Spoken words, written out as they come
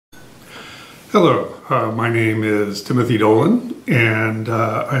Hello, my name is Timothy Dolan, and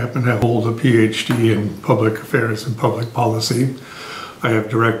I happen to hold a PhD in public affairs and public policy. I have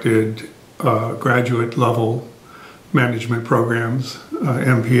directed graduate level management programs,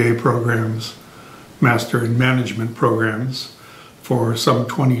 MPA programs, master in management programs for some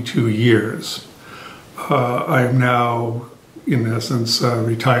 22 years. I am now, in essence,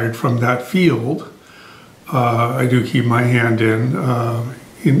 retired from that field. I do keep my hand in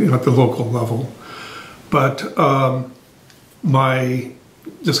at the local level. But my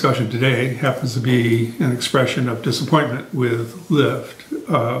discussion today happens to be an expression of disappointment with Lyft,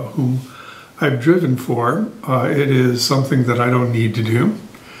 whom I've driven for. It is something that I don't need to do.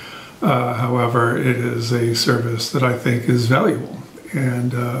 However, it is a service that I think is valuable.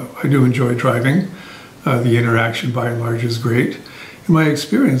 And I do enjoy driving. The interaction by and large is great. And my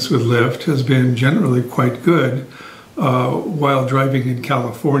experience with Lyft has been generally quite good. While driving in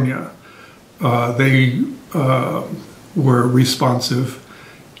California, they were responsive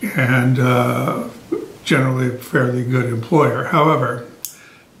and generally a fairly good employer. However,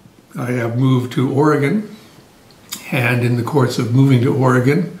 I have moved to Oregon, and in the course of moving to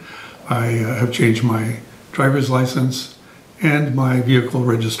Oregon, I have changed my driver's license and my vehicle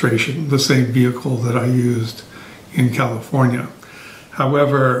registration, the same vehicle that I used in California.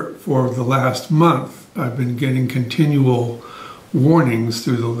 However, for the last month, I've been getting continual warnings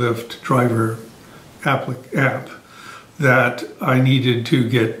through the Lyft driver app that I needed to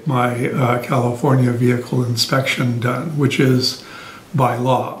get my California vehicle inspection done, which is by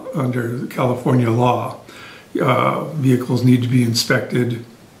law. Under California law, vehicles need to be inspected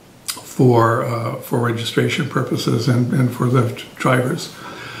for registration purposes and for Lyft drivers.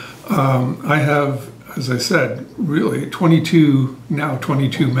 I have, as I said, really 22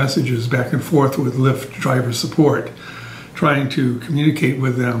 messages back and forth with Lyft driver support, trying to communicate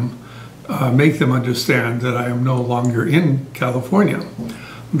with them, make them understand that I am no longer in California.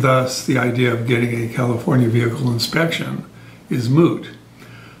 Thus, the idea of getting a California vehicle inspection is moot.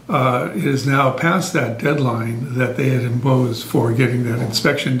 It is now past that deadline that they had imposed for getting that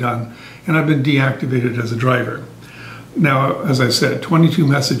inspection done, and I've been deactivated as a driver. Now, as I said, 22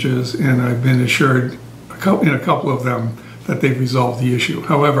 messages, and I've been assured in a couple of them that they've resolved the issue.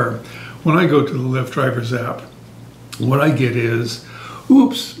 However, when I go to the Lyft drivers app, what I get is,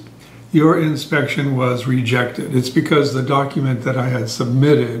 oops, your inspection was rejected. It's because the document that I had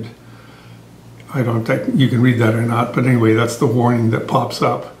submitted, I don't think you can read that or not, but anyway, that's the warning that pops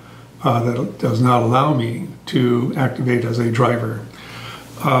up that does not allow me to activate as a driver.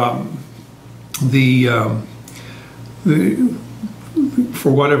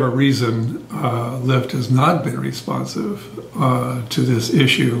 For whatever reason, Lyft has not been responsive to this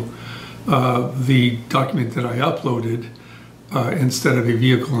issue. The document that I uploaded instead of a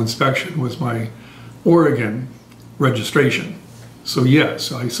vehicle inspection was my Oregon registration. So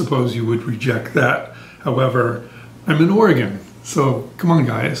yes, I suppose you would reject that. However, I'm in Oregon, so come on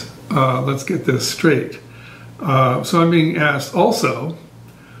guys, let's get this straight. So I'm being asked also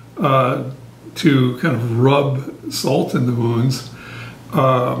to kind of rub salt in the wounds.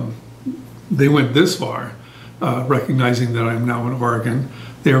 They went this far, recognizing that I'm now in Oregon.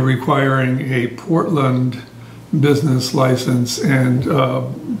 They're requiring a Portland business license and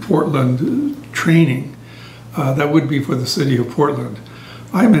Portland training. That would be for the city of Portland.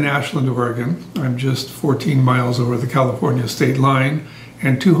 I'm in Ashland, Oregon. I'm just 14 miles over the California state line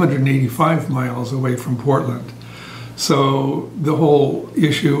and 285 miles away from Portland. So the whole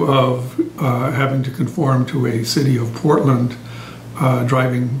issue of having to conform to a city of Portland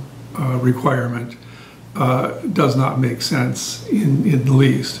driving requirement does not make sense in the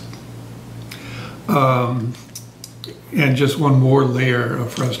least. And just one more layer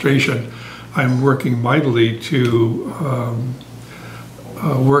of frustration. I'm working mightily to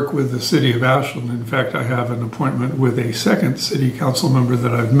work with the city of Ashland. In fact, I have an appointment with a second city council member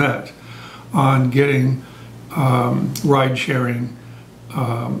that I've met on getting ride sharing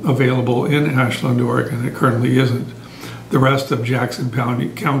available in Ashland, Oregon. It currently isn't. The rest of Jackson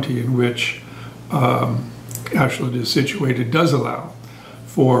County, in which Ashland is situated, does allow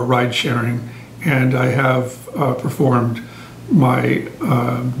for ride sharing, and I have performed my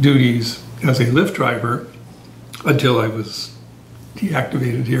duties as a Lyft driver until I was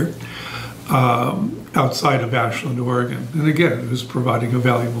deactivated here outside of Ashland, Oregon. And again, it was providing a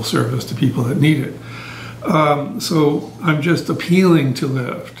valuable service to people that need it. So I'm just appealing to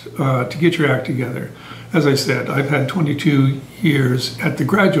Lyft to get your act together. As I said, I've had 22 years at the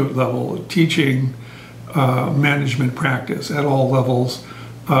graduate level teaching management practice at all levels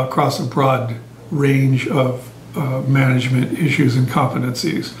across a broad range of management issues and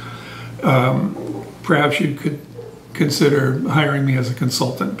competencies. perhaps you could consider hiring me as a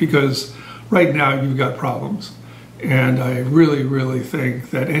consultant, because right now you've got problems. And I really, really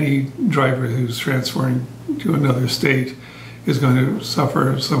think that any driver who's transferring to another state is going to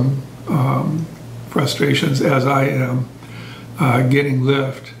suffer some frustrations, as I am, getting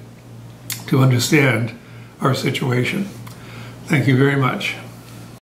Lyft to understand our situation. Thank you very much.